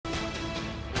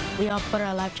We all put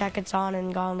our life jackets on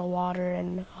and got in the water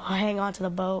and hang onto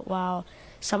the boat while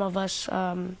some of us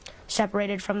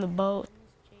separated from the boat.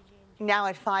 Now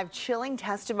at 5, chilling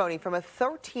testimony from a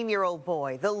 13-year-old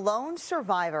boy, the lone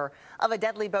survivor of a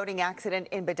deadly boating accident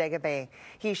in Bodega Bay.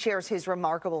 He shares his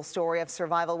remarkable story of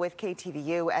survival with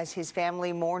KTVU as his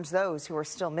family mourns those who are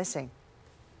still missing.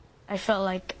 I felt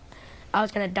like I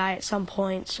was going to die at some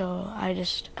point, so I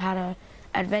just had to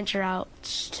adventure out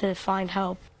to find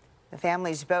help. The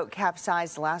family's boat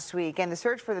capsized last week, and the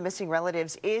search for the missing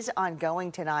relatives is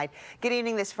ongoing tonight. Good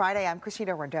evening this Friday. I'm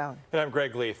Christina Rendon. And I'm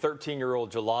Greg Lee.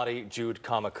 13-year-old Juladi Jude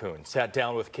Khammoungkhoune sat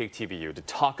down with KTVU to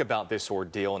talk about this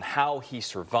ordeal and how he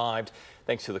survived,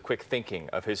 thanks to the quick thinking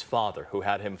of his father, who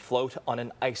had him float on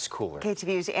an ice cooler.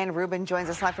 KTVU's Ann Rubin joins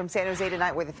us live from San Jose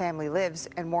tonight, where the family lives,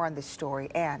 and more on this story.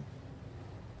 Ann.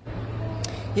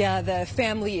 Yeah, the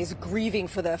family is grieving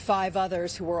for the 5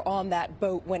 others who were on that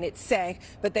boat when it sank,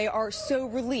 but they are so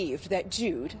relieved that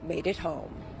Jude made it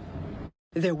home.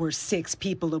 There were 6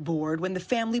 people aboard when the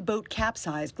family boat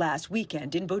capsized last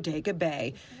weekend in Bodega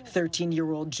Bay.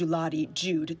 13-year-old Juladi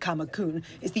Jude Khammoungkhoune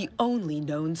is the only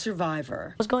known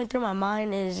survivor. What's going through my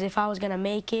mind is if I was going to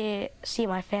make it, see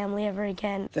my family ever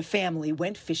again. The family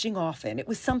went fishing often. It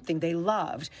was something they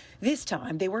loved. This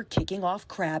time they were kicking off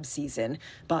crab season,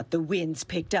 but the winds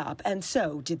picked up and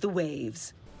so did the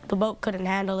waves. The boat couldn't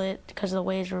handle it because the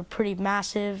waves were pretty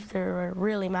massive. They were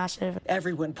really massive.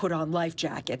 Everyone put on life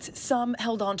jackets. Some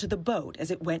held onto the boat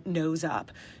as it went nose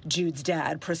up. Jude's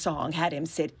dad, Prasong, had him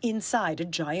sit inside a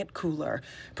giant cooler.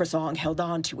 Prasong held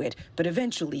onto it, but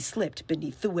eventually slipped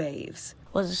beneath the waves.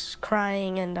 Was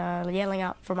crying and yelling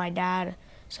out for my dad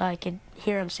so I could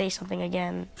hear him say something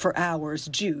again. For hours,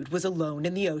 Jude was alone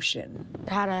in the ocean.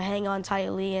 I had to hang on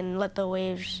tightly and let the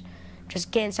waves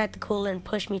just get inside the cooler and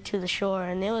push me to the shore.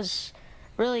 And it was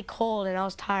really cold and I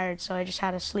was tired, so I just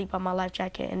had to sleep on my life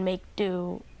jacket and make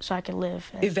do so I could live.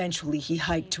 Eventually, he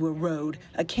hiked to a road,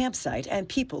 a campsite, and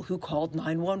people who called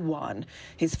 911.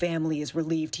 His family is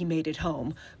relieved he made it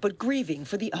home, but grieving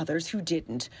for the others who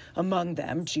didn't. Among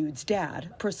them, Jude's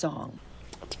dad, Prasong.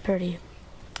 It's pretty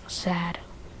sad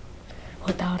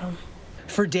without him.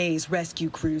 For days, rescue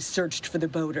crews searched for the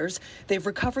boaters. They've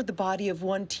recovered the body of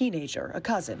one teenager, a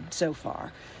cousin, so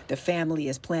far. The family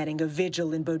is planning a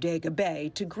vigil in Bodega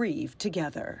Bay to grieve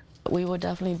together. We will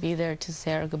definitely be there to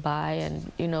say our goodbye and,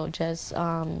 just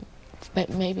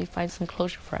maybe find some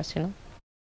closure for us,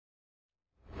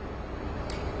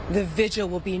 The vigil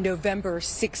will be November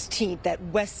 16th at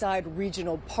Westside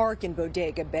Regional Park in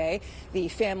Bodega Bay. The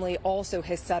family also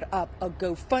has set up a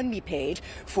GoFundMe page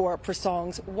for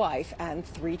Prasong's wife and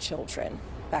 3 children.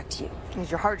 Back to you. As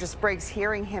your heart just breaks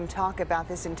hearing him talk about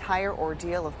this entire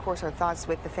ordeal. Of course, our thoughts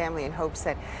with the family in hopes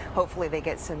that hopefully they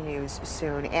get some news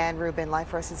soon. Ann Rubin, live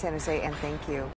for us in San Jose, and thank you.